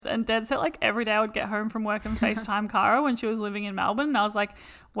And Dad said like every day I would get home from work and FaceTime Cara when she was living in Melbourne. And I was like,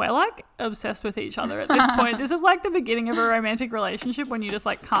 we're like obsessed with each other at this point. This is like the beginning of a romantic relationship when you just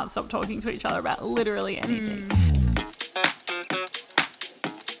like can't stop talking to each other about literally anything.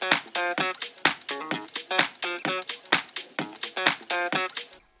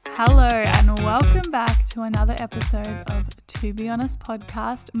 Hello and welcome back to another episode of To Be Honest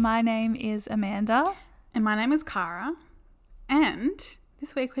podcast. My name is Amanda. And my name is Cara. And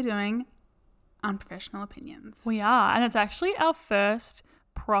this week we're doing unprofessional opinions. We are, and it's actually our first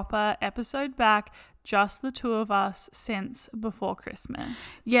proper episode back, just the two of us since before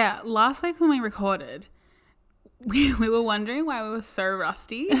Christmas. Yeah, last week when we recorded, we were wondering why we were so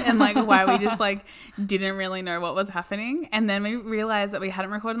rusty and like why we just like didn't really know what was happening. And then we realized that we hadn't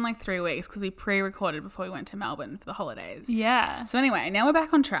recorded in like 3 weeks because we pre-recorded before we went to Melbourne for the holidays. Yeah. So anyway, now we're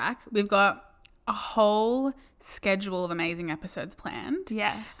back on track. We've got a whole schedule of amazing episodes planned.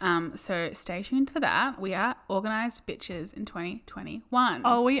 Yes. So stay tuned for that. We are organised bitches in 2021.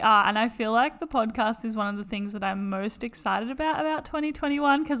 Oh, we are. And I feel like the podcast is one of the things that I'm most excited about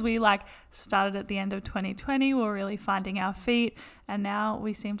 2021 because we like started at the end of 2020. We're really finding our feet. And now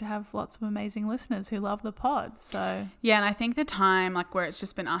we seem to have lots of amazing listeners who love the pod. So yeah, and I think the time like where it's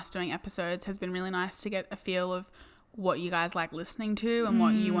just been us doing episodes has been really nice to get a feel of what you guys like listening to and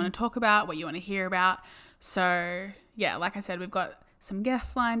what you want to talk about, what you want to hear about. So yeah, like I said, we've got some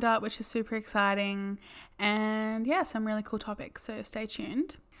guests lined up, which is super exciting, and yeah, some really cool topics. So stay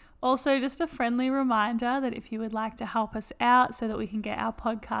tuned. Also, just a friendly reminder that if you would like to help us out so that we can get our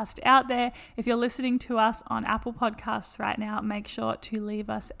podcast out there, if you're listening to us on Apple Podcasts right now, make sure to leave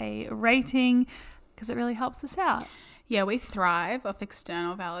us a rating because it really helps us out. Yeah, we thrive off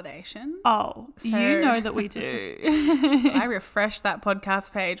external validation. Oh, so, you know that we do. So I refresh that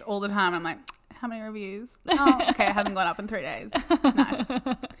podcast page all the time. I'm like, how many reviews? Oh, okay, it hasn't gone up in 3 days. Nice.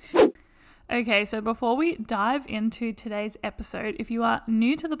 Okay, so before we dive into today's episode, if you are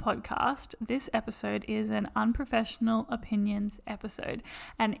new to the podcast, this episode is an unprofessional opinions episode.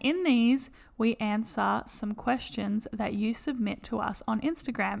 And in these, we answer some questions that you submit to us on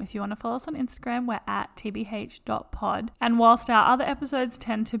Instagram. If you want to follow us on Instagram, we're at tbh.pod. And whilst our other episodes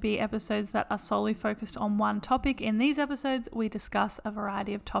tend to be episodes that are solely focused on one topic, in these episodes, we discuss a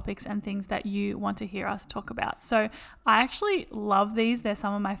variety of topics and things that you want to hear us talk about. So I actually love these. They're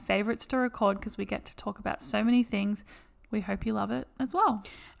some of my favorites to record because we get to talk about so many things. We hope you love it as well.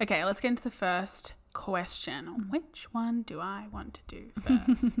 Okay, let's get into the first question. Which one do I want to do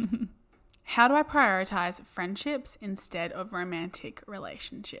first? How do I prioritize friendships instead of romantic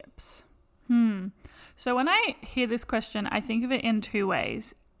relationships? So when I hear this question, I think of it in two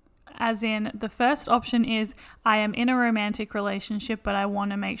ways. As in, the first option is I am in a romantic relationship, but I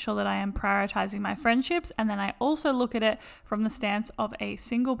want to make sure that I am prioritizing my friendships. And then I also look at it from the stance of a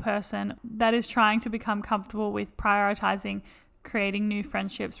single person that is trying to become comfortable with prioritizing creating new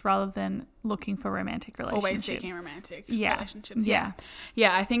friendships rather than looking for romantic relationships. Always seeking romantic relationships. Yeah.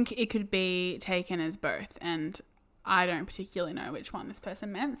 Yeah, I think it could be taken as both. And I don't particularly know which one this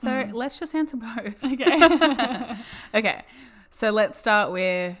person meant. So let's just answer both. Okay. Okay. So let's start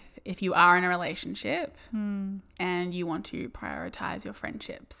with if you are in a relationship and you want to prioritize your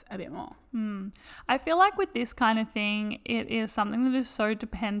friendships a bit more. I feel like with this kind of thing, it is something that is so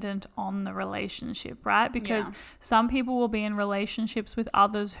dependent on the relationship, right? Because some people will be in relationships with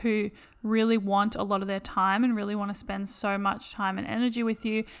others who really want a lot of their time and really want to spend so much time and energy with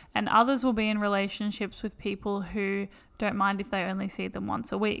you. And others will be in relationships with people who don't mind if they only see them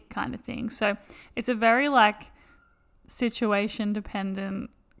once a week kind of thing. So it's a very like situation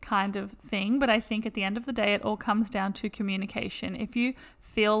dependent kind of thing, but I think at the end of the day it all comes down to communication. If you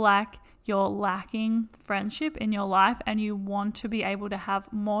feel like you're lacking friendship in your life and you want to be able to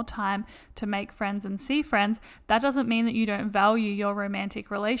have more time to make friends and see friends, that doesn't mean that you don't value your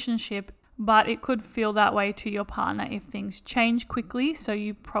romantic relationship, but it could feel that way to your partner if things change quickly. So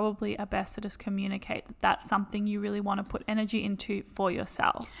you probably are best to just communicate that that's something you really want to put energy into for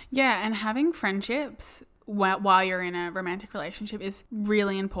yourself. Yeah, and having friendships while you're in a romantic relationship is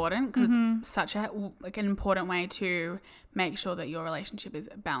really important because it's such a like an important way to make sure that your relationship is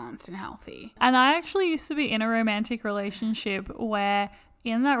balanced and healthy. And I actually used to be in a romantic relationship where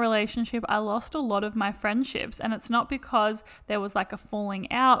in that relationship I lost a lot of my friendships, and it's not because there was like a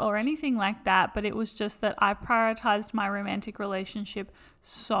falling out or anything like that, but it was just that I prioritized my romantic relationship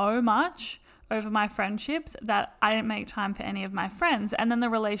so much over my friendships that I didn't make time for any of my friends, and then the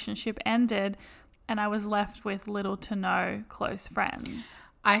relationship ended and I was left with little to no close friends.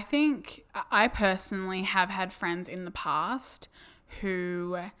 I think I personally have had friends in the past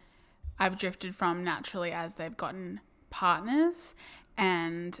who I've drifted from naturally as they've gotten partners.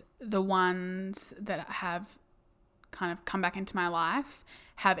 And the ones that have kind of come back into my life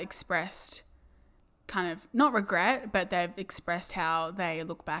have expressed kind of not regret, but they've expressed how they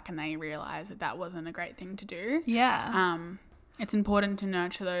look back and they realize that that wasn't a great thing to do. Yeah. It's important to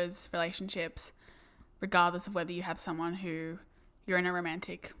nurture those relationships regardless of whether you have someone who you're in a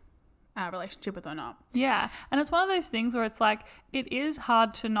romantic relationship with or not. Yeah. And it's one of those things where it's like, it is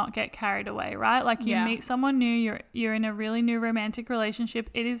hard to not get carried away, right? Like you meet someone new, you're in a really new romantic relationship.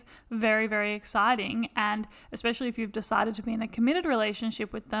 It is very, very exciting. And especially if you've decided to be in a committed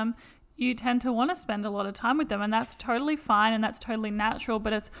relationship with them, you tend to want to spend a lot of time with them, and that's totally fine and that's totally natural.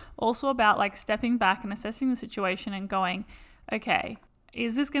 But it's also about like stepping back and assessing the situation and going, okay,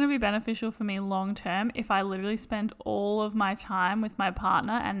 is this going to be beneficial for me long term if I literally spend all of my time with my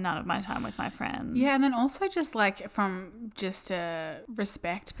partner and none of my time with my friends? Yeah, and then also just like from just a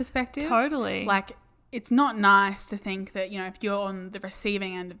respect perspective. Totally. Like it's not nice to think that, you know, if you're on the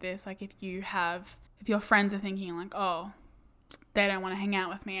receiving end of this, like if your friends are thinking like, oh, they don't want to hang out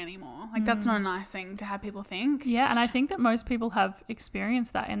with me anymore. Like that's not a nice thing to have people think. Yeah, and I think that most people have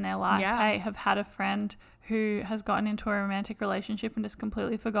experienced that in their life. Yeah. Hey, have had a friend who has gotten into a romantic relationship and just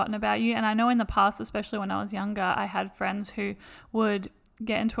completely forgotten about you. And I know in the past, especially when I was younger, I had friends who would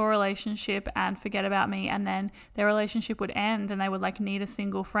get into a relationship and forget about me, and then their relationship would end and they would like need a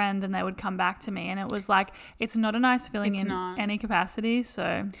single friend and they would come back to me. And it was like, it's not a nice feeling any capacity.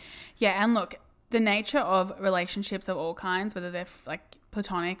 So yeah, and look, the nature of relationships of all kinds, whether they're like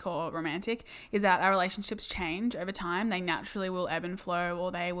platonic or romantic, is that our relationships change over time. They naturally will ebb and flow,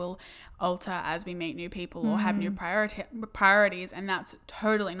 or they will alter as we meet new people or have new priorities, and that's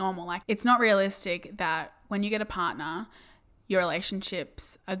totally normal. Like it's not realistic that when you get a partner, your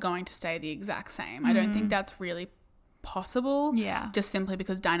relationships are going to stay the exact same. I don't think that's really possible. Yeah. Just simply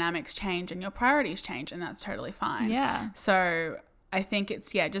because dynamics change and your priorities change, and that's totally fine. Yeah. So I think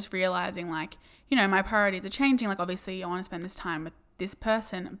it's, just realizing like, you know, my priorities are changing. Like obviously I want to spend this time with this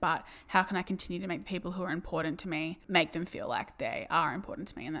person, but how can I continue to make the people who are important to me, make them feel like they are important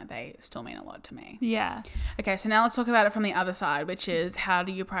to me and that they still mean a lot to me. Yeah. Okay, so now let's talk about it from the other side, which is how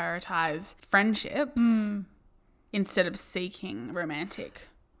do you prioritize friendships instead of seeking romantic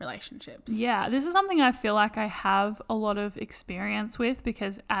relationships? Yeah, this is something I feel like I have a lot of experience with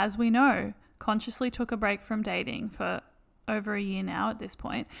because, as we know, consciously took a break from dating for over a year now at this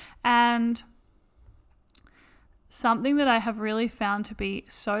point. And something that I have really found to be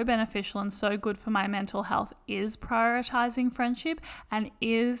so beneficial and so good for my mental health is prioritizing friendship, and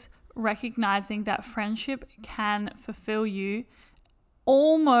is recognizing that friendship can fulfill you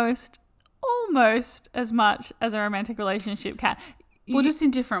almost as much as a romantic relationship can. Well, just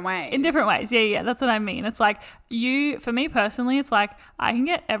in different ways. In different ways. Yeah. That's what I mean. It's like for me personally, it's like I can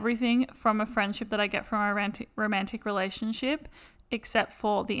get everything from a friendship that I get from a romantic relationship except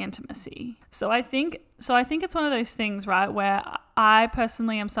for the intimacy. So I think it's one of those things, right, where I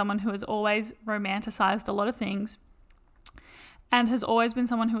personally am someone who has always romanticized a lot of things and has always been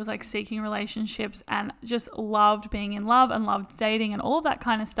someone who was like seeking relationships and just loved being in love and loved dating and all of that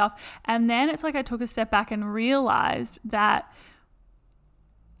kind of stuff. And then it's like I took a step back and realized that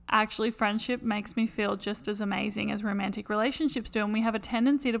actually friendship makes me feel just as amazing as romantic relationships do. And we have a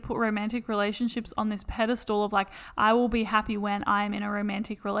tendency to put romantic relationships on this pedestal of like, I will be happy when I'm in a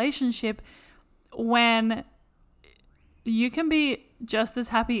romantic relationship, when you can be just as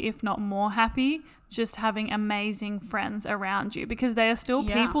happy, if not more happy, just having amazing friends around you, because they are still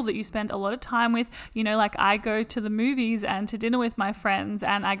people that you spend a lot of time with. You know, like I go to the movies and to dinner with my friends,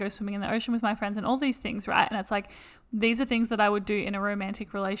 and I go swimming in the ocean with my friends and all these things, right? And it's like, these are things that I would do in a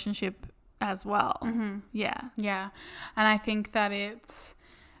romantic relationship as well. Mm-hmm. Yeah. Yeah. And I think that it's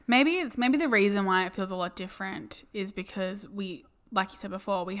maybe the reason why it feels a lot different is because we, like you said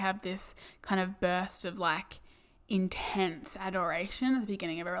before, we have this kind of burst of like intense adoration at the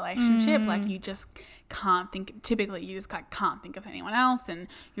beginning of a relationship. Like you just can't think, typically you just can't think of anyone else, and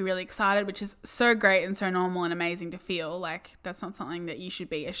you're really excited, which is so great and so normal and amazing to feel. Like that's not something that you should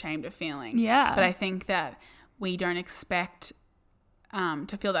be ashamed of feeling. Yeah. But I think that we don't expect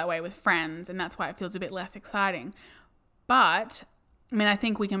to feel that way with friends, and that's why it feels a bit less exciting. But I mean, I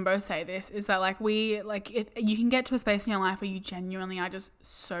think we can both say this, is that you can get to a space in your life where you genuinely are just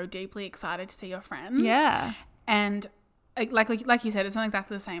so deeply excited to see your friends. Yeah. And like you said, it's not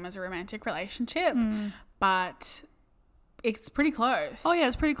exactly the same as a romantic relationship, but it's pretty close. Oh yeah,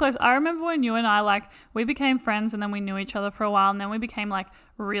 it's pretty close. I remember when you and I we became friends, and then we knew each other for a while, and then we became like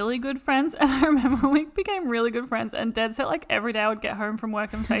really good friends. And I remember we became really good friends, and dead set, like every day I would get home from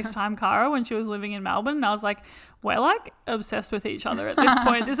work and FaceTime Cara when she was living in Melbourne. And I was like, we're like obsessed with each other at this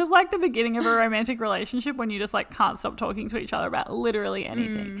point. This is like the beginning of a romantic relationship when you just like can't stop talking to each other about literally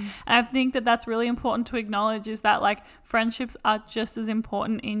anything. And I think that that's really important to acknowledge, is that like friendships are just as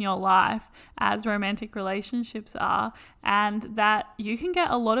important in your life as romantic relationships are, and that you can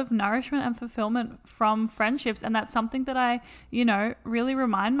get a lot of nourishment and fulfillment from friendships. And that's something that I, you know, really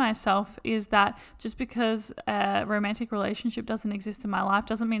remind myself, is that just because a romantic relationship doesn't exist in my life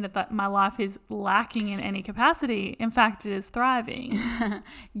doesn't mean that my life is lacking in any capacity. In fact, it is thriving.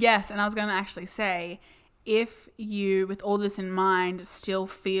 Yes, and I was going to actually say, if you, with all this in mind, still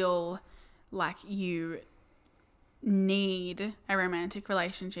feel like you need a romantic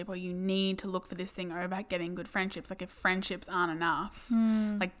relationship, or you need to look for this thing over getting good friendships, like if friendships aren't enough,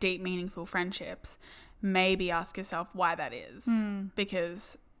 like deep, meaningful friendships, maybe ask yourself why that is.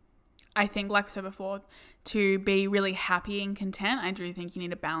 Because I think, like I said before, to be really happy and content, I do think you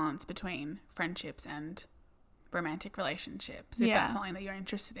need a balance between friendships and romantic relationships, if that's something that you're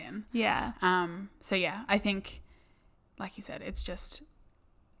interested in. So yeah, I think, like you said, it's just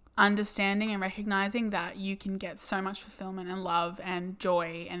understanding and recognizing that you can get so much fulfillment and love and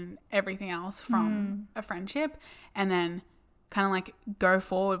joy and everything else from a friendship, and then kind of like go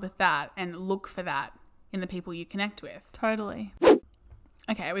forward with that and look for that in the people you connect with. Totally.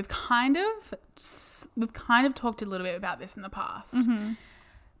 Okay, we've kind of talked a little bit about this in the past,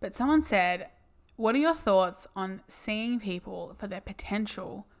 but someone said, what are your thoughts on seeing people for their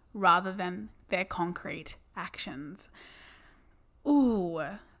potential rather than their concrete actions? Ooh.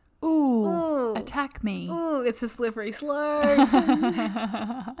 Attack me. Ooh, it's a slippery slope.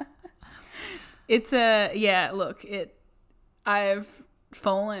 I've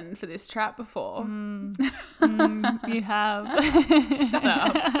fallen for this trap before. You have. Shut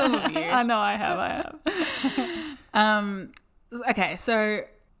up. Some of you. I know I have. Okay, so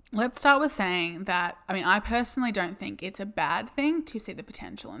let's start with saying that, I mean, I personally don't think it's a bad thing to see the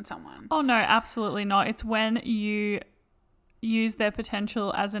potential in someone. Oh, no, absolutely not. It's when you use their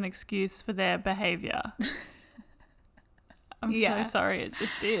potential as an excuse for their behavior. I'm so sorry. It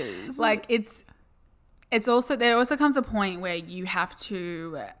just is. Like, it's also, there also comes a point where you have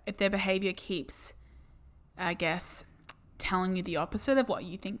to, if their behavior keeps, I guess, telling you the opposite of what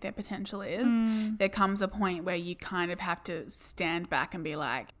you think their potential is, there comes a point where you kind of have to stand back and be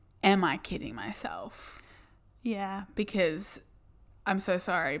like, am I kidding myself? Yeah. Because I'm so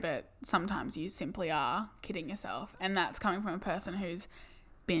sorry, but sometimes you simply are kidding yourself. And that's coming from a person who's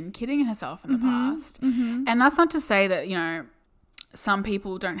been kidding herself in the past. And that's not to say that, you know, some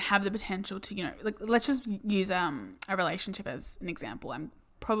people don't have the potential to, you know, like, let's just use a relationship as an example. I'm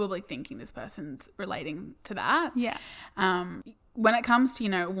probably thinking this person's relating to that. Yeah. When it comes to, you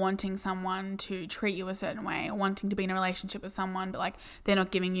know, wanting someone to treat you a certain way, or wanting to be in a relationship with someone, but like they're not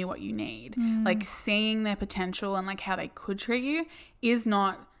giving you what you need, like seeing their potential and like how they could treat you is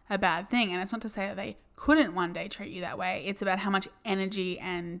not a bad thing. And it's not to say that they couldn't one day treat you that way. It's about how much energy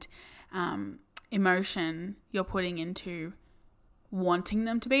and emotion you're putting into wanting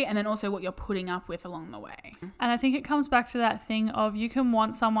them to be, and then also what you're putting up with along the way. And I think it comes back to that thing of, you can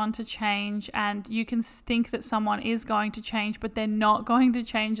want someone to change, and you can think that someone is going to change, but they're not going to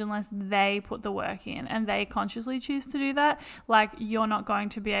change unless they put the work in and they consciously choose to do that. Like, you're not going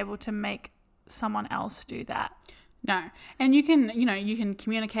to be able to make someone else do that. No. And you can, you know, you can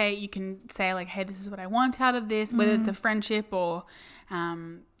communicate, you can say like, hey, this is what I want out of this, whether it's a friendship or, I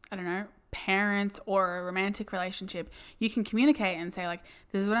don't know, parents or a romantic relationship. You can communicate and say like,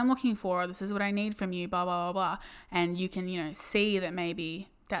 this is what I'm looking for, or this is what I need from you, blah, blah, blah, blah. And you can, you know, see that maybe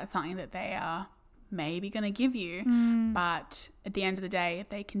that's something that they are maybe going to give you. But at the end of the day, if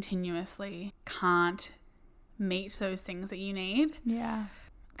they continuously can't meet those things that you need,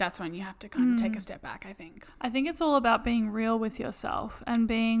 that's when you have to kind of take a step back, I think. I think it's all about being real with yourself and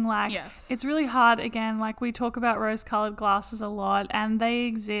being like, it's really hard. Again, like we talk about rose-colored glasses a lot, and they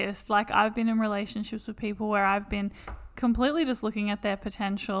exist. Like, I've been in relationships with people where I've been completely just looking at their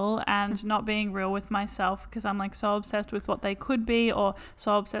potential and not being real with myself, because I'm like so obsessed with what they could be, or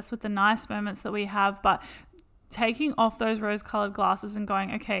so obsessed with the nice moments that we have. But taking off those rose-colored glasses and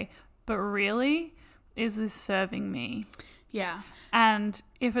going, okay, but really, is this serving me? Yeah. And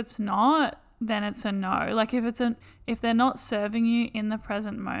if it's not, then it's a no. Like, if they're not serving you in the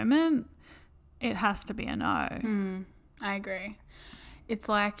present moment, it has to be a no. I agree. It's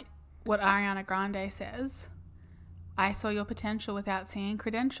like what Ariana Grande says, I saw your potential without seeing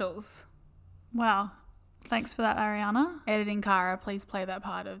credentials. Wow. Thanks for that, Ariana. Editing Cara, please play that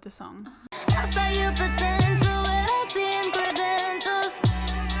part of the song. I saw your potential without seeing credentials.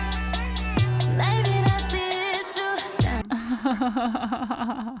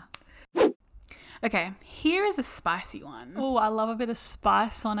 Okay, here is a spicy one. Oh, I love a bit of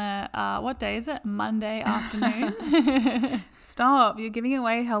spice on a, what day is it? Monday afternoon. Stop, you're giving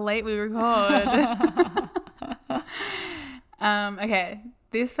away how late we record. Okay,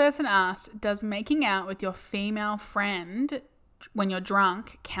 this person asked, does making out with your female friend when you're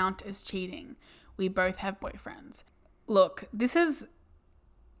drunk count as cheating? We both have boyfriends. Look, this is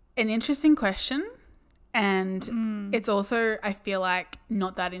an interesting question. And it's also, I feel like,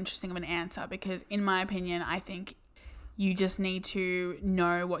 not that interesting of an answer because, in my opinion, I think you just need to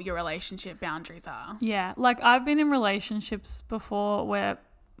know what your relationship boundaries are. Yeah. Like, I've been in relationships before where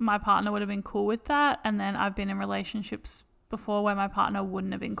my partner would have been cool with that. And then I've been in relationships before where my partner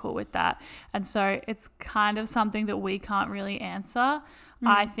wouldn't have been cool with that. And so it's kind of something that we can't really answer.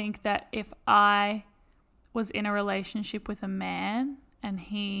 I think that if I was in a relationship with a man and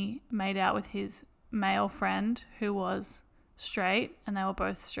he made out with his male friend who was straight and they were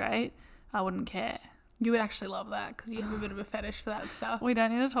both straight, I wouldn't care. You would actually love that because you have a bit of a fetish for that stuff. We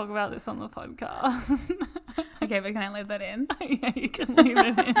don't need to talk about this on the podcast. Okay, but can I leave that in? Yeah, you can leave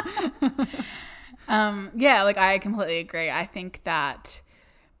it in. Yeah, like I completely agree. I think that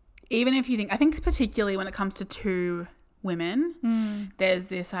even if you think, I think particularly when it comes to two women, there's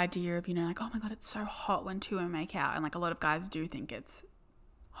this idea of, like, oh my God, it's so hot when two women make out. And like a lot of guys do think it's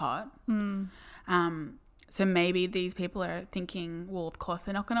hot. So maybe these people are thinking, well, of course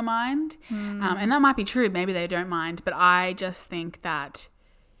they're not going to mind. And that might be true. Maybe they don't mind. But I just think that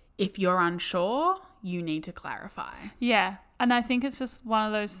if you're unsure, you need to clarify. Yeah. And I think it's just one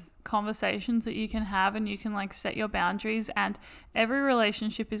of those conversations that you can have and you can like set your boundaries, and every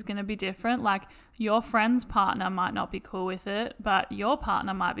relationship is going to be different. Like your friend's partner might not be cool with it, but your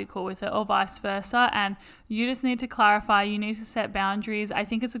partner might be cool with it, or vice versa. And you just need to clarify. You need to set boundaries. I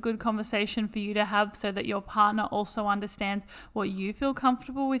think it's a good conversation for you to have so that your partner also understands what you feel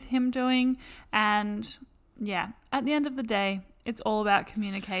comfortable with him doing. And yeah, at the end of the day, it's all about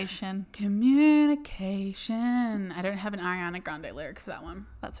communication. Communication. I don't have an Ariana Grande lyric for that one.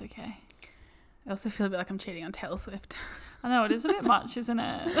 That's okay. I also feel a bit like I'm cheating on Taylor Swift. I know, it is a bit much, isn't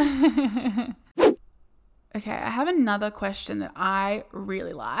it? Okay, I have another question that I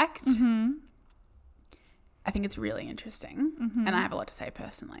really liked. I think it's really interesting. And I have a lot to say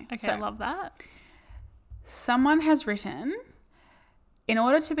personally. Okay, so, I love that. Someone has written, in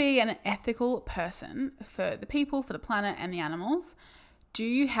order to be an ethical person for the people, for the planet and the animals, do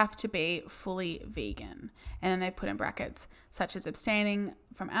you have to be fully vegan? And then they put in brackets, such as abstaining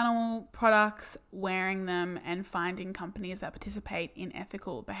from animal products, wearing them, and finding companies that participate in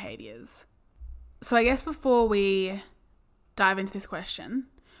ethical behaviors. So I guess before we dive into this question,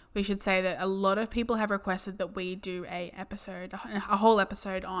 we should say that a lot of people have requested that we do a whole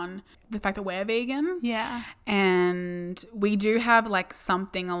episode on the fact that we're vegan. Yeah. And we do have like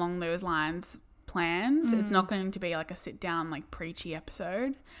something along those lines planned. It's not going to be like a sit down, like preachy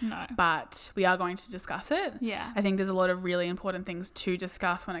episode. No. But we are going to discuss it. Yeah. I think there's a lot of really important things to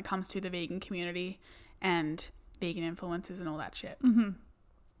discuss when it comes to the vegan community and vegan influencers and all that shit.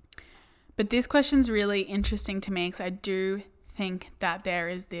 But this question's really interesting to me because I do think that there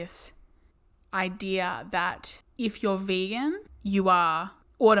is this idea that if you're vegan, you are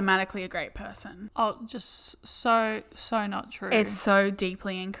automatically a great person. Oh, just so not true. It's so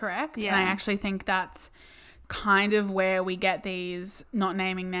deeply incorrect. Yeah. And I actually think that's kind of where we get these, not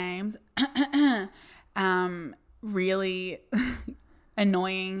naming names, really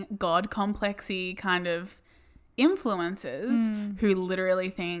annoying God complexy kind of influencers who literally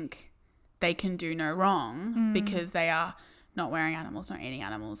think they can do no wrong because they are not wearing animals, not eating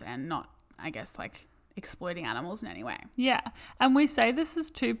animals, and not, I guess, like exploiting animals in any way. Yeah. And we say this is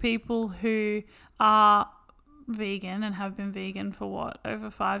two people who are vegan and have been vegan for what,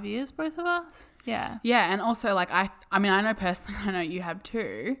 over 5 years, both of us? Yeah. Yeah. And also like, I mean, I know personally, I know you have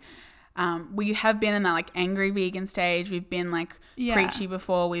too. We have been in that like angry vegan stage. We've been like preachy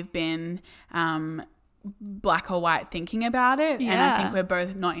before. We've been black or white thinking about it. Yeah. And I think we're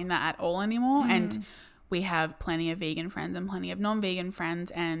both not in that at all anymore. And we have plenty of vegan friends and plenty of non-vegan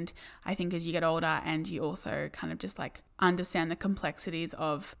friends. And I think as you get older and you also kind of just like understand the complexities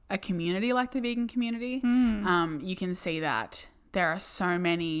of a community like the vegan community, you can see that there are so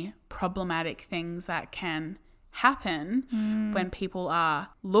many problematic things that can happen when people are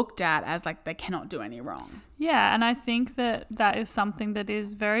looked at as like they cannot do any wrong. Yeah, and I think that that is something that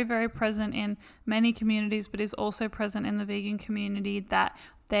is very, very present in many communities, but is also present in the vegan community, that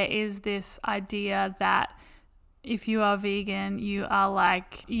there is this idea that if you are vegan, you are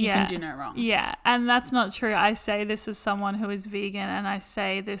like, You can do no wrong. Yeah. And that's not true. I say this as someone who is vegan, and I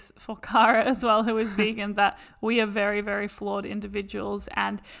say this for Cara as well, who is vegan, that we are very, very flawed individuals,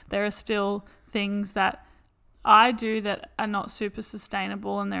 and there are still things that I do that are not super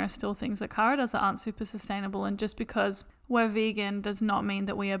sustainable, and there are still things that Cara does that aren't super sustainable. And just because we're vegan does not mean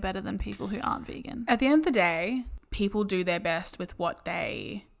that we are better than people who aren't vegan. At the end of the day, people do their best with what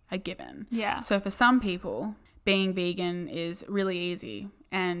they are given. Yeah. So for some people, being vegan is really easy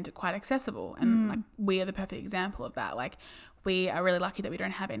and quite accessible. And like, we are the perfect example of that. Like, we are really lucky that we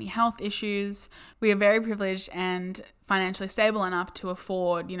don't have any health issues. We are very privileged and financially stable enough to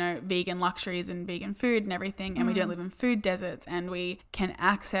afford, you know, vegan luxuries and vegan food and everything. And we don't live in food deserts, and we can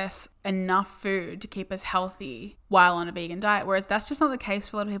access enough food to keep us healthy while on a vegan diet. Whereas that's just not the case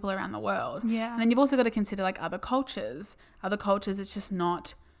for a lot of people around the world. Yeah. And then you've also got to consider like other cultures. Other cultures, it's just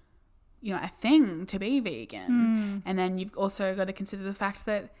not, you know, a thing to be vegan. And then you've also got to consider the fact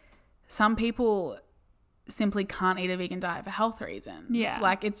that some people simply can't eat a vegan diet for health reasons. Yeah.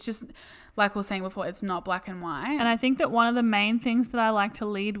 Like, it's just, like we were saying before, it's not black and white. And I think that one of the main things that I like to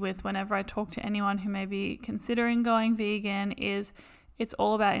lead with whenever I talk to anyone who may be considering going vegan is it's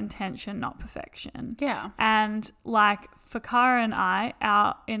all about intention, not perfection. Yeah. And like for Cara and I,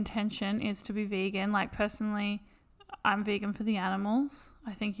 our intention is to be vegan. Like, personally, I'm vegan for the animals.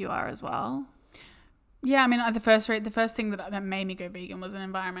 I think you are as well. Yeah, I mean, the first thing that made me go vegan was an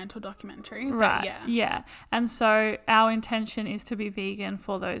environmental documentary. Right. But Yeah. And so our intention is to be vegan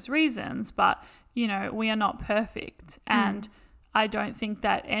for those reasons. But, you know, we are not perfect. And I don't think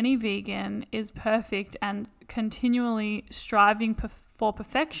that any vegan is perfect, and continually striving for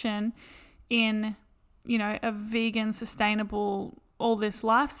perfection in, you know, a vegan, sustainable, all this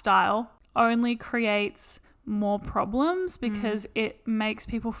lifestyle only creates more problems, because it makes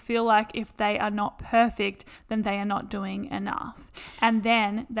people feel like if they are not perfect, then they are not doing enough. And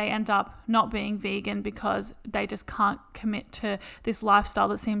then they end up not being vegan because they just can't commit to this lifestyle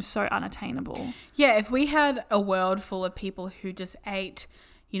that seems so unattainable. Yeah, if we had a world full of people who just ate,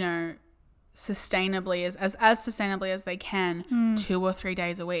 you know, sustainably, as sustainably as they can, 2 or 3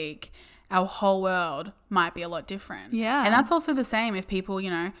 days a week, our whole world might be a lot different. Yeah. And that's also the same if people,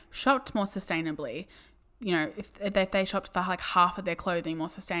 you know, shopped more sustainably. You know, if they shopped for like half of their clothing more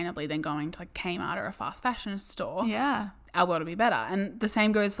sustainably than going to like Kmart or a fast fashion store, Yeah. our world will be better. And the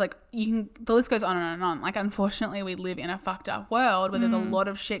same goes for like, the list goes on and on. Like, unfortunately, we live in a fucked up world where there's a lot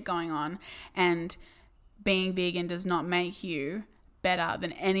of shit going on, and being vegan does not make you better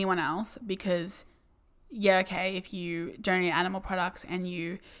than anyone else, because yeah, okay, if you don't eat animal products and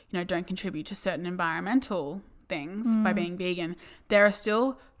you know, don't contribute to certain environmental things by being vegan, there are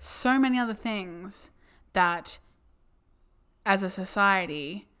still so many other things that as a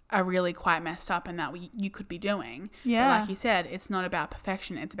society are really quite messed up and that you could be doing. Yeah. But like you said, it's not about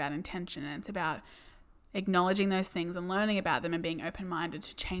perfection, it's about intention, and it's about acknowledging those things and learning about them and being open-minded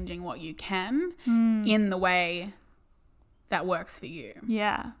to changing what you can in the way that works for you.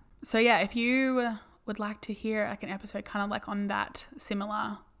 Yeah. So yeah, if you would like to hear like an episode kind of like on that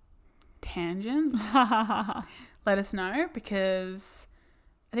similar tangent, let us know, because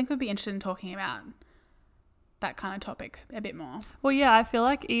I think we'd be interested in talking about that kind of topic a bit more. Well, yeah, I feel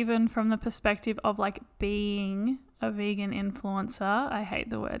like even from the perspective of like being a vegan influencer, I hate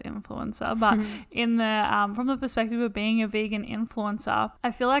the word influencer, but in the from the perspective of being a vegan influencer,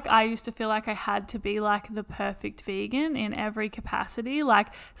 I feel like I used to feel like I had to be like the perfect vegan in every capacity. Like,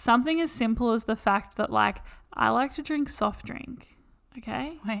 something as simple as the fact that like I like to drink soft drink.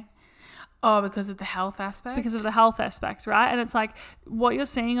 Okay? Wait. Oh, because of the health aspect? Because of the health aspect, right? And it's like what you're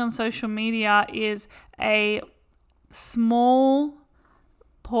seeing on social media is a small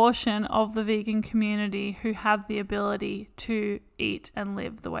portion of the vegan community who have the ability to eat and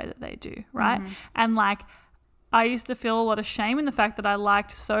live the way that they do, right? And like, I used to feel a lot of shame in the fact that I liked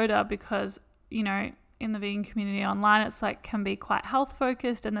soda because, you know, in the vegan community online, it's like can be quite health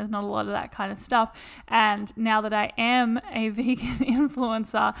focused and there's not a lot of that kind of stuff. And now that I am a vegan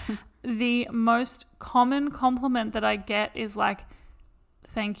influencer, the most common compliment that I get is like,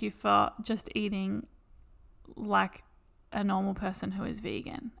 thank you for just eating like a normal person who is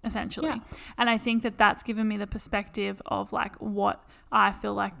vegan, essentially. Yeah. And I think that that's given me the perspective of like what I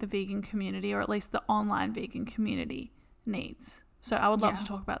feel like the vegan community, or at least the online vegan community, needs. So I would love to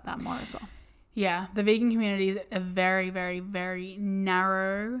talk about that more as well. Yeah, the vegan community is a very, very, very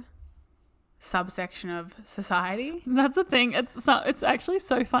narrow subsection of society. That's the thing. It's actually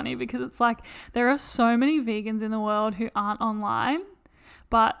so funny because it's like there are so many vegans in the world who aren't online,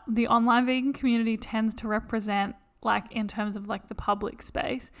 but the online vegan community tends to represent, like in terms of like the public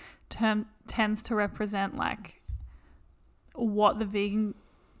space, tends to represent like what the vegan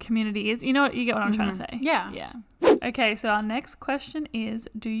community is. You get what I'm trying to say? Yeah. Okay, so our next question is,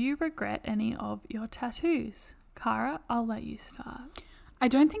 do you regret any of your tattoos? Cara, I'll let you start. I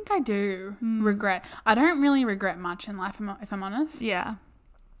don't think I do regret. I don't really regret much in life, if I'm honest. Yeah.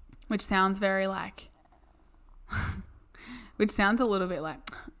 Which sounds very like, which sounds a little bit like,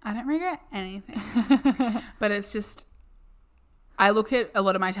 I don't regret anything. But it's just, I look at a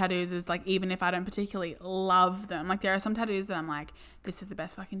lot of my tattoos as like, even if I don't particularly love them, like there are some tattoos that I'm like, this is the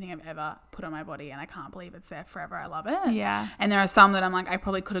best fucking thing I've ever put on my body and I can't believe it's there forever. I love it. Yeah. And there are some that I'm like, I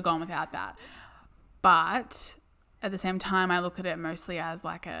probably could have gone without that. But at the same time, I look at it mostly as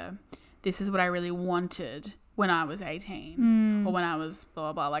like this is what I really wanted when I was 18 or when I was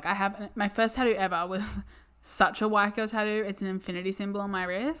blah, blah, blah. Like I have, my first tattoo ever was such a white girl tattoo. It's an infinity symbol on my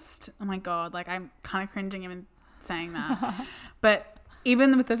wrist. Oh my God. Like I'm kind of cringing even saying that. But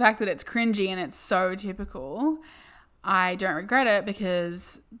even with the fact that it's cringy and it's so typical, I don't regret it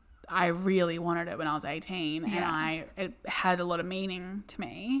because I really wanted it when I was 18 and it had a lot of meaning to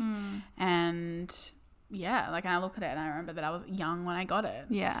me. And yeah, like I look at it and I remember that I was young when I got it.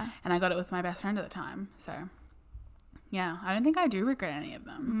 Yeah. And I got it with my best friend at the time. So yeah, I don't think I do regret any of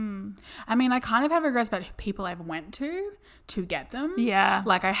them. I mean, I kind of have regrets about people I've went to get them. Yeah.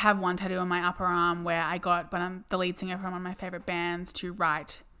 Like I have one tattoo on my upper arm where I got, but I'm the lead singer from one of my favorite bands to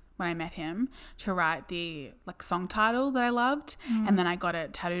write, when I met him, to write the like song title that I loved. And then I got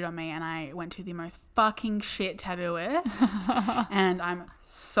it tattooed on me and I went to the most fucking shit tattooist and I'm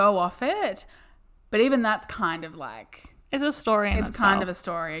so off it. But even that's kind of like, it's a story in itself. It's kind of a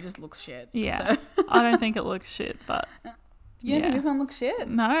story. It just looks shit. Yeah. So. I don't think it looks shit, but you don't think this one looks shit?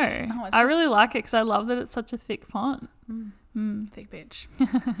 No. I really like it because I love that it's such a thick font. Thick bitch.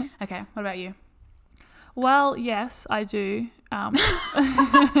 Okay. What about you? Well, yes, I do. I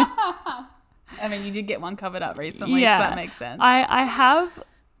mean, you did get one covered up recently, so that makes sense. I have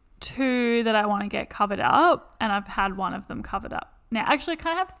 2 that I want to get covered up, and I've had one of them covered up. Now, actually, I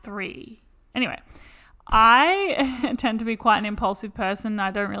kind of have 3. Anyway, I tend to be quite an impulsive person.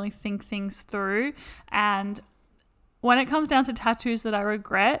 I don't really think things through. And when it comes down to tattoos that I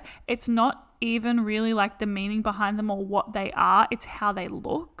regret, it's not even really like the meaning behind them or what they are. It's how they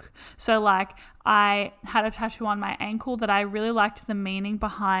look. So like I had a tattoo on my ankle that I really liked the meaning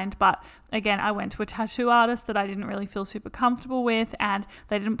behind. But again, I went to a tattoo artist that I didn't really feel super comfortable with, and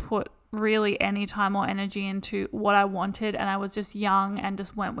they didn't put really any time or energy into what I wanted. And I was just young and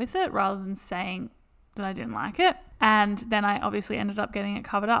just went with it rather than saying that I didn't like it. And then I obviously ended up getting it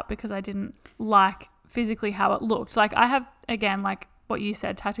covered up because I didn't like physically how it looked. Like I have, again, like what you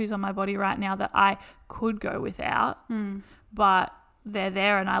said, tattoos on my body right now that I could go without, but they're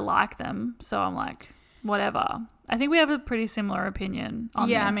there and I like them. So I'm like, whatever. I think we have a pretty similar opinion on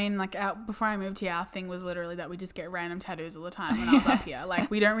this. Yeah, I mean, like before I moved here, our thing was literally that we just get random tattoos all the time when I was up here. Like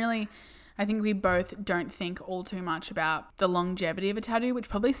we don't really, I think we both don't think all too much about the longevity of a tattoo, which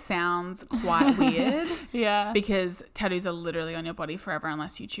probably sounds quite weird. Yeah. Because tattoos are literally on your body forever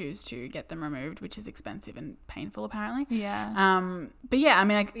unless you choose to get them removed, which is expensive and painful apparently. Yeah. But yeah, I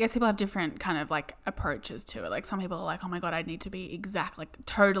mean, I guess people have different kind of like approaches to it. Like some people are like, oh my God, I need to be like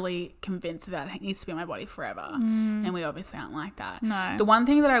totally convinced that it needs to be on my body forever. And we obviously aren't like that. No. The one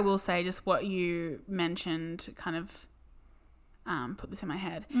thing that I will say, just what you mentioned kind of put this in my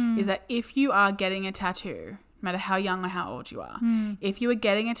head, is that if you are getting a tattoo, no matter how young or how old you are, if you are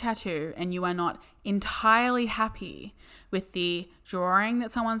getting a tattoo and you are not entirely happy with the drawing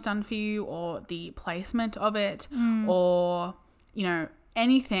that someone's done for you or the placement of it or, you know,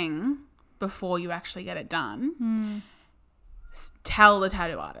 anything before you actually get it done, tell the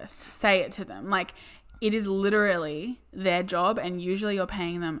tattoo artist, say it to them. Like, it is literally their job, and usually you're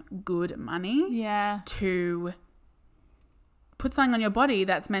paying them good money to put something on your body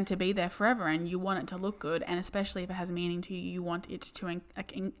that's meant to be there forever, and you want it to look good, and especially if it has meaning to you, you want it to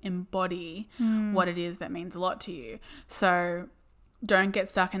embody what it is that means a lot to you. So don't get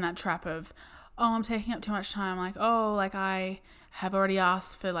stuck in that trap of, oh, I'm taking up too much time. Like, oh, like I have already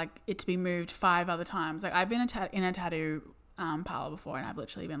asked for like it to be moved 5 other times. Like I've been in a tattoo parlor before, and I've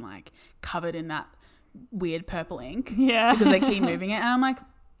literally been like covered in that weird purple ink because they keep moving it, and I'm like,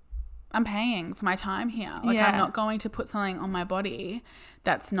 I'm paying for my time here. Like I'm not going to put something on my body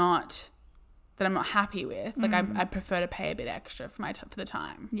that I'm not happy with. Like I prefer to pay a bit extra for the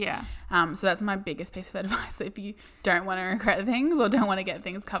time. Yeah. So that's my biggest piece of advice. If you don't want to regret things or don't want to get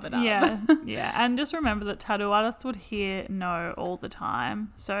things covered up. Yeah. And just remember that tattoo artists would hear no all the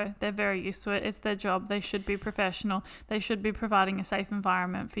time. So they're very used to it. It's their job. They should be professional. They should be providing a safe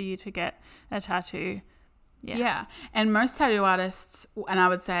environment for you to get a tattoo. Yeah. And most tattoo artists, and I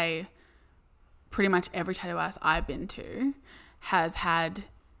would say pretty much every tattoo artist I've been to has had,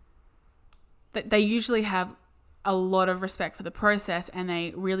 they usually have a lot of respect for the process, and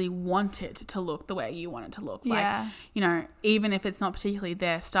they really want it to look the way you want it to look. Yeah. Like, you know, even if it's not particularly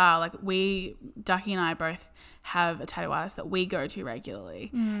their style, like Ducky and I both have a tattoo artist that we go to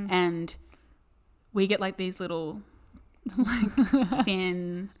regularly, and we get like these little like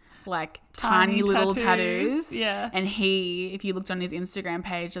thin, like tiny little tattoos. Yeah. And he, if you looked on his Instagram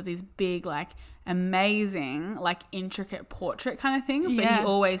page, does these big, like amazing, like intricate portrait kind of things, but he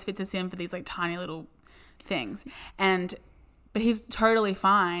always fits us in for these like tiny little things. But he's totally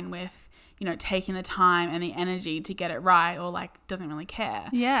fine with, you know, taking the time and the energy to get it right, or like doesn't really care.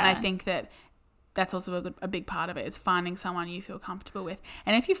 Yeah. And I think that's also a big part of it, is finding someone you feel comfortable with.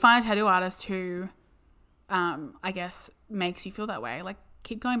 And if you find a tattoo artist who I guess makes you feel that way, like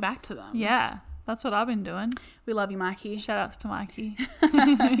keep going back to them. Yeah. That's what I've been doing. We love you, Mikey. Shout outs to Mikey.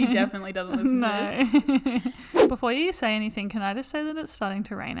 He definitely doesn't listen to this. Before you say anything, can I just say that it's starting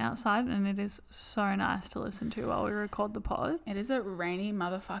to rain outside, and it is so nice to listen to while we record the pod. It is a rainy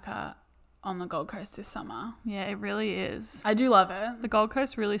motherfucker on the Gold Coast this summer. Yeah, it really is. I do love it. The Gold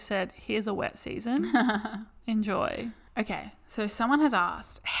Coast really said, here's a wet season. Enjoy. Okay, so someone has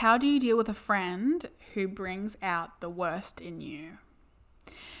asked, how do you deal with a friend who brings out the worst in you?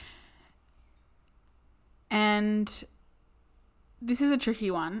 And this is a tricky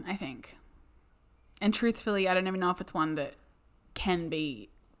one, I think. And truthfully, I don't even know if it's one that can be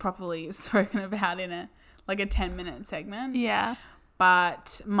properly spoken about in a 10-minute segment. Yeah.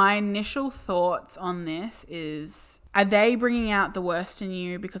 But my initial thoughts on this is, are they bringing out the worst in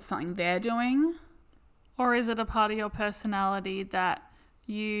you because of something they're doing? Or is it a part of your personality that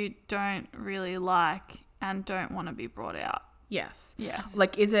you don't really like and don't want to be brought out? Yes. Yes.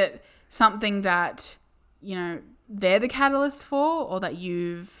 Like, is it something that, you know, they're the catalyst for, or that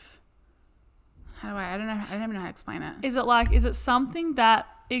you've, I don't even know how to explain it. Is it something that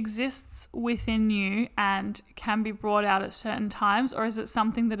exists within you and can be brought out at certain times, or is it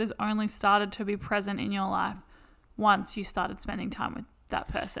something that has only started to be present in your life once you started spending time with that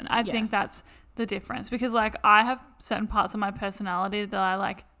person? I think that's the difference, because like I have certain parts of my personality that I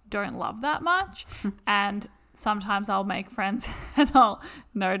like don't love that much, and sometimes I'll make friends and I'll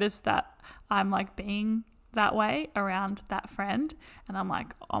notice that I'm like being that way around that friend, and I'm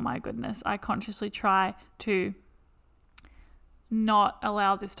like, oh my goodness, I consciously try to not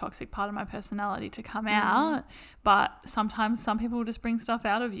allow this toxic part of my personality to come out, but sometimes some people just bring stuff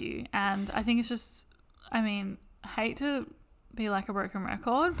out of you, and I think it's just, I mean, I hate to be like a broken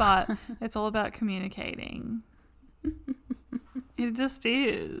record, but it's all about communicating. It just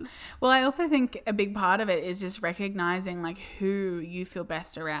is. Well, I also think a big part of it is just recognizing like who you feel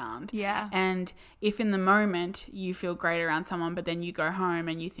best around. Yeah. And if in the moment you feel great around someone, but then you go home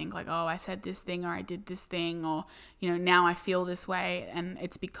and you think like, oh, I said this thing, or I did this thing, or, you know, now I feel this way and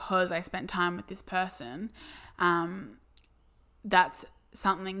it's because I spent time with this person, that's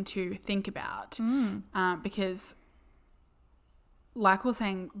something to think about. Because like we were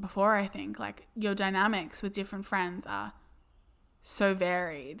saying before, I think like your dynamics with different friends are so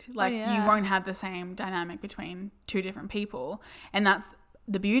varied. Like you won't have the same dynamic between two different people, and that's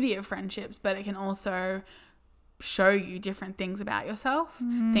the beauty of friendships, but it can also show you different things about yourself,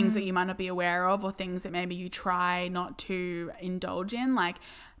 things that you might not be aware of, or things that maybe you try not to indulge in. Like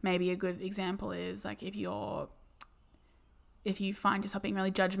maybe a good example is like if you find yourself being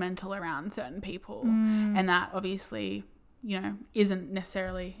really judgmental around certain people, and that obviously, you know, isn't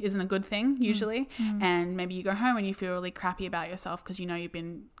a good thing usually. And maybe you go home and you feel really crappy about yourself because you know you've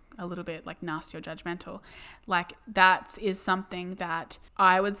been a little bit like nasty or judgmental. Like that is something that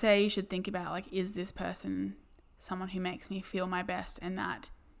I would say you should think about. Like, is this person someone who makes me feel my best and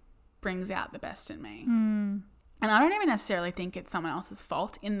that brings out the best in me? And I don't even necessarily think it's someone else's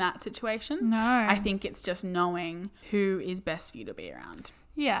fault in that situation. No. I think it's just knowing who is best for you to be around.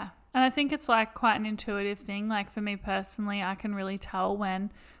 Yeah. And I think it's like quite an intuitive thing. Like for me personally, I can really tell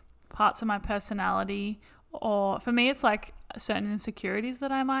when parts of my personality, or for me, it's like certain insecurities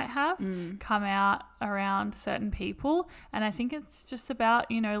that I might have come out around certain people. And I think it's just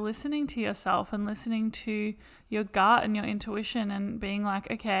about, you know, listening to yourself and listening to your gut and your intuition and being like,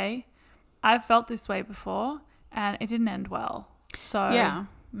 okay, I've felt this way before and it didn't end well. So yeah.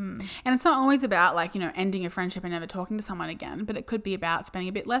 And it's not always about like, you know, ending a friendship and never talking to someone again, but it could be about spending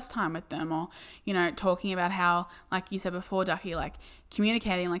a bit less time with them, or, you know, talking about how, like you said before, Ducky, like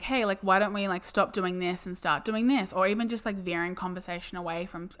communicating like, hey, like why don't we like stop doing this and start doing this, or even just like veering conversation away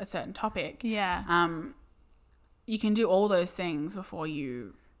from a certain topic. Yeah. You can do all those things before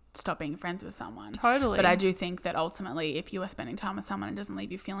you stop being friends with someone. Totally. But I do think that ultimately, if you are spending time with someone and it doesn't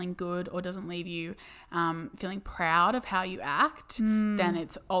leave you feeling good or doesn't leave you feeling proud of how you act, then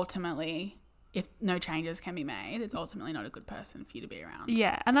it's ultimately, if no changes can be made, it's ultimately not a good person for you to be around.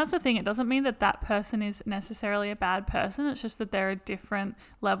 Yeah, and that's the thing. It doesn't mean that that person is necessarily a bad person. It's just that there are different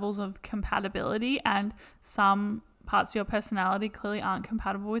levels of compatibility, and some parts of your personality clearly aren't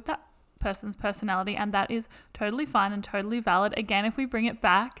compatible with that person's personality, and that is totally fine and totally valid. Again, if we bring it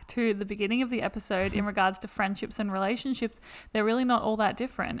back to the beginning of the episode in regards to friendships and relationships, they're really not all that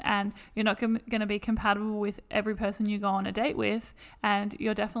different, and you're not going to be compatible with every person you go on a date with, and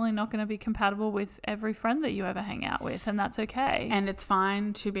you're definitely not going to be compatible with every friend that you ever hang out with, and that's okay. And it's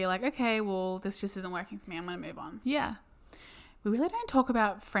fine to be like, okay, well, this just isn't working for me, I'm going to move on. Yeah. We really don't talk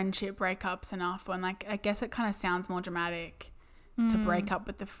about friendship breakups enough, and like, I guess it kind of sounds more dramatic to break up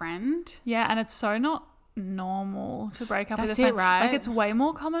with the friend. Yeah, and it's so not normal to break up with a That's friend. it, right? Like, it's way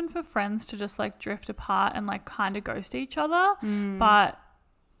more common for friends to just like drift apart and like kind of ghost each other. But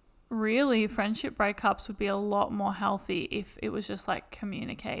really, friendship breakups would be a lot more healthy if it was just like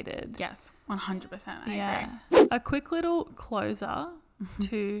communicated. Yes, 100%. I agree. A quick little closer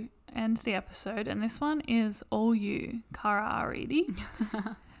to end the episode, and this one is all you, Kara Aridi.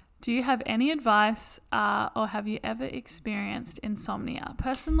 Do you have any advice or have you ever experienced insomnia?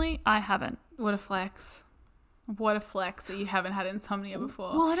 Personally, I haven't. What a flex. What a flex that you haven't had insomnia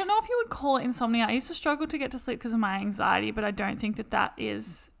before. Well, I don't know if you would call it insomnia. I used to struggle to get to sleep because of my anxiety, but I don't think that that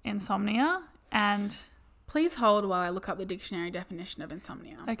is insomnia. And please hold while I look up the dictionary definition of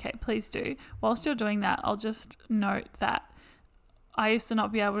insomnia. Okay, please do. Whilst you're doing that, I'll just note that I used to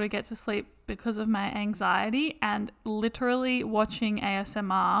not be able to get to sleep because of my anxiety, and literally watching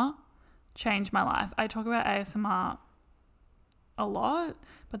ASMR changed my life. I talk about ASMR a lot,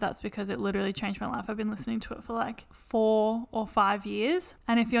 but that's because it literally changed my life. I've been listening to it for like 4 or 5 years.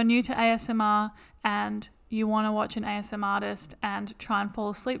 And if you're new to ASMR and you want to watch an ASMR artist and try and fall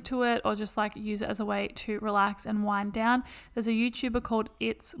asleep to it, or just like use it as a way to relax and wind down, there's a YouTuber called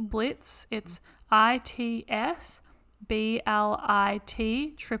It's Blitz. It's ITSBLIT_Z.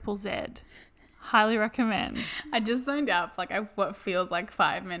 Highly recommend. I just zoned out for like what feels like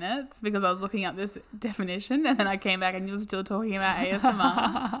 5 minutes because I was looking up this definition, and then I came back and you were still talking about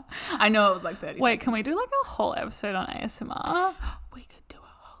ASMR. I know it was like 30 Wait, seconds. can we do like a whole episode on ASMR? We could do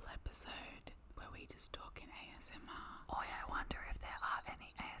a whole episode where we just talk in ASMR. Oh yeah, I wonder if there are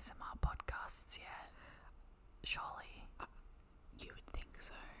any ASMR podcasts yet. Surely. You would think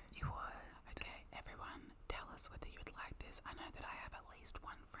so. You would. Okay, everyone, tell us whether you would like this. I know that I have at least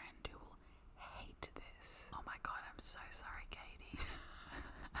one friend who will hate this. Oh my god, I'm so sorry, Katie.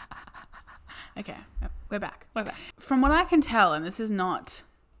 Okay, we're back. We're back. From what I can tell, and this is not,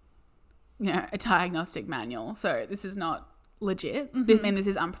 a diagnostic manual, so this is not legit. This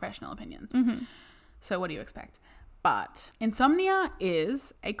is unprofessional opinions. So what do you expect? But insomnia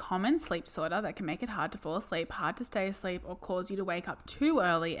is a common sleep disorder that can make it hard to fall asleep, hard to stay asleep, or cause you to wake up too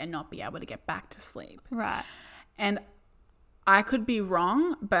early and not be able to get back to sleep. Right. And I could be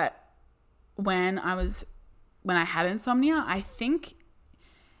wrong, but when I had insomnia, I think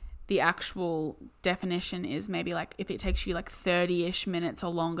the actual definition is maybe like if it takes you like 30-ish minutes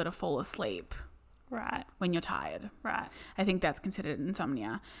or longer to fall asleep. Right. When you're tired. Right. I think that's considered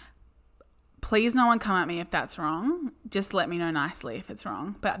insomnia. Please no one come at me if that's wrong. Just let me know nicely if it's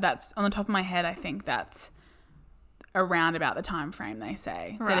wrong. But that's on the top of my head, I think that's around about the time frame they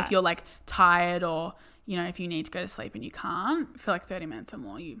say. Right. That if you're like tired or, if you need to go to sleep and you can't, for like 30 minutes or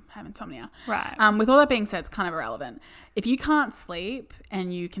more, you have insomnia. Right. With all that being said, it's kind of irrelevant. If you can't sleep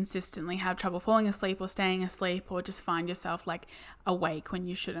and you consistently have trouble falling asleep or staying asleep, or just find yourself like awake when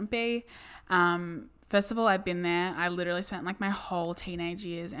you shouldn't be, first of all, I've been there. I literally spent like my whole teenage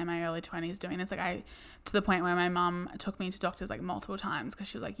years and my early 20s doing this. Like to the point where my mum took me to doctors like multiple times because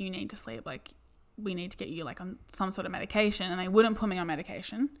she was like, you need to sleep. Like we need to get you like on some sort of medication, and they wouldn't put me on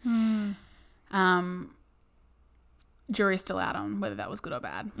medication. Jury's still out on whether that was good or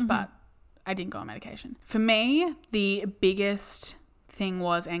bad, but I didn't go on medication. For me, the biggest thing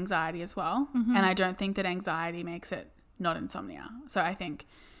was anxiety as well. And I don't think that anxiety makes it not insomnia. So I think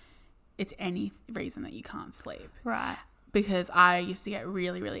it's any reason that you can't sleep. Right. Because I used to get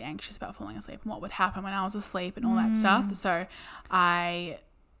really, really anxious about falling asleep and what would happen when I was asleep and all that stuff. So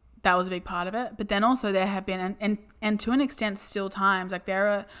that was a big part of it. But then also there have been, and to an extent still times, like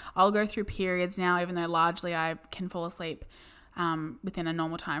I'll go through periods now, even though largely I can fall asleep within a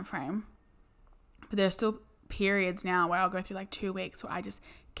normal time frame. But there are still periods now where I'll go through like 2 weeks where I just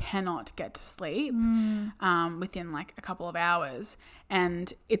cannot get to sleep within like a couple of hours,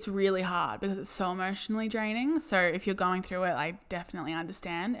 and it's really hard because it's so emotionally draining. So if you're going through it, I definitely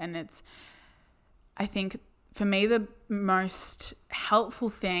understand. And I think for me, the most helpful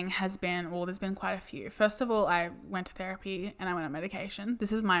thing has been, well, there's been quite a few. First of all, I went to therapy and I went on medication.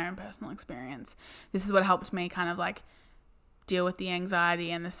 This is my own personal experience. This is what helped me kind of like deal with the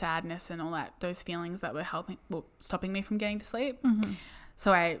anxiety and the sadness and all that, those feelings that were stopping me from getting to sleep. Mm-hmm.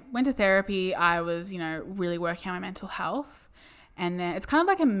 So I went to therapy. I was, really working on my mental health. And then it's kind of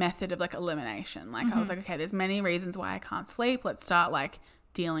like a method of like elimination. Like I was like, okay, there's many reasons why I can't sleep. Let's start like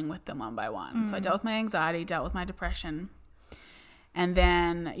dealing with them one by one. So I dealt with my anxiety, dealt with my depression. And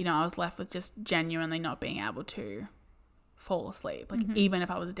then, I was left with just genuinely not being able to fall asleep. Like even if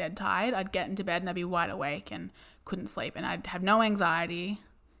I was dead tired, I'd get into bed and I'd be wide awake and couldn't sleep. And I'd have no anxiety.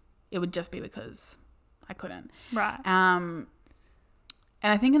 It would just be because I couldn't. Right.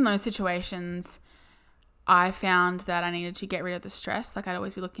 And I think in those situations, I found that I needed to get rid of the stress. Like I'd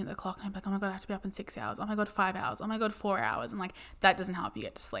always be looking at the clock and I'd be like, oh my God, I have to be up in 6 hours. Oh my God, 5 hours. Oh my God, 4 hours. And like, that doesn't help you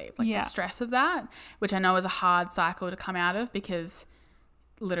get to sleep. Like the stress of that, which I know is a hard cycle to come out of, because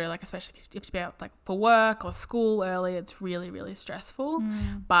literally, like, especially if you have to be out like for work or school early, it's really, really stressful,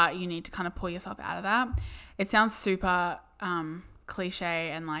 but you need to kind of pull yourself out of that. It sounds super,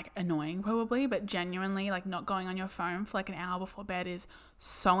 cliche and like annoying probably, but genuinely like not going on your phone for like an hour before bed is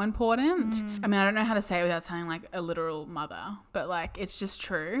so important. I mean, I don't know how to say it without sounding like a literal mother, but like it's just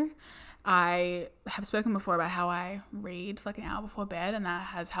true. I have spoken before about how I read for like an hour before bed, and that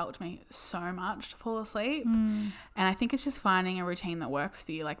has helped me so much to fall asleep. And I think it's just finding a routine that works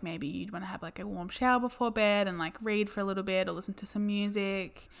for you. Like maybe you'd want to have like a warm shower before bed and like read for a little bit, or listen to some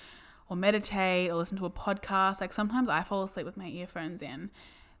music, or meditate, or listen to a podcast. Like sometimes I fall asleep with my earphones in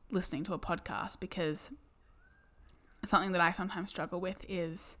listening to a podcast, because something that I sometimes struggle with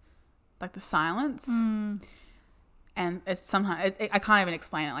is like the silence. And it's sometimes, I can't even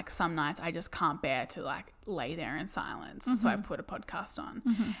explain it. Like some nights I just can't bear to like lay there in silence. So I put a podcast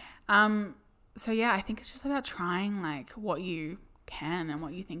on. So yeah, I think it's just about trying like what you can and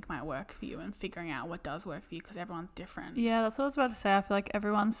what you think might work for you, and figuring out what does work for you, because everyone's different. Yeah, that's what I was about to say. I feel like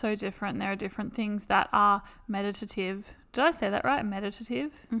everyone's so different. There are different things that are meditative. Did I say that right?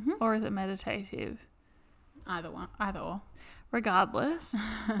 Meditative? Or is it meditative? Either one, either or. Regardless,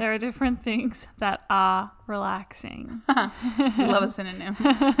 there are different things that are relaxing. Love a synonym.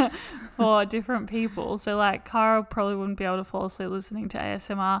 For different people. So like Cara probably wouldn't be able to fall asleep listening to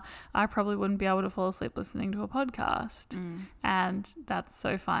ASMR. I probably wouldn't be able to fall asleep listening to a podcast. And that's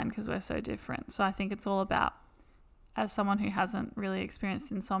so fine because we're so different. So I think it's all about, as someone who hasn't really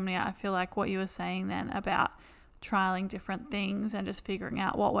experienced insomnia, I feel like what you were saying then about trialing different things and just figuring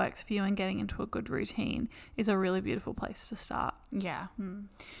out what works for you and getting into a good routine is a really beautiful place to start. Yeah.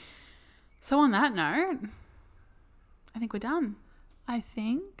 So on that note, I think we're done. I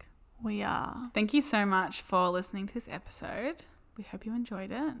think we are. Thank you so much for listening to this episode. We hope you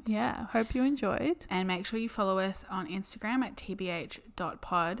enjoyed it. Yeah, hope you enjoyed. And make sure you follow us on Instagram at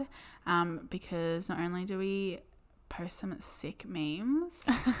tbh.pod, because not only do we post some sick memes,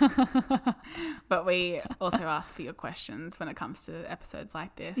 but we also ask for your questions when it comes to episodes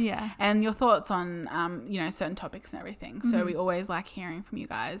like this, and your thoughts on certain topics and everything. So we always like hearing from you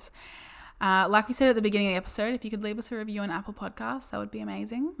guys. Like we said at the beginning of the episode, if you could leave us a review on Apple Podcasts, that would be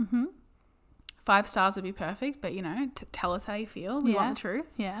amazing. 5 stars would be perfect, but tell us how you feel. We want the truth.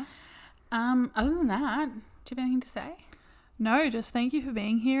 Other than that, do you have anything to say? No, just thank you for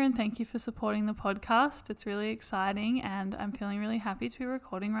being here, and thank you for supporting the podcast. It's really exciting, and I'm feeling really happy to be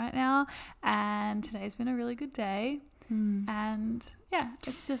recording right now. And today's been a really good day. And yeah,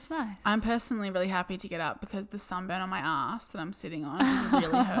 it's just nice. I'm personally really happy to get up because the sunburn on my ass that I'm sitting on is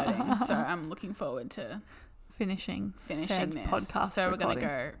really hurting. So I'm looking forward to finishing this podcast. So we're going to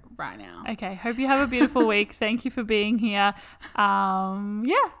go right now. Okay. Hope you have a beautiful week. Thank you for being here.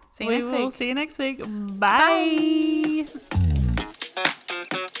 See you next week. We'll see you next week. Bye.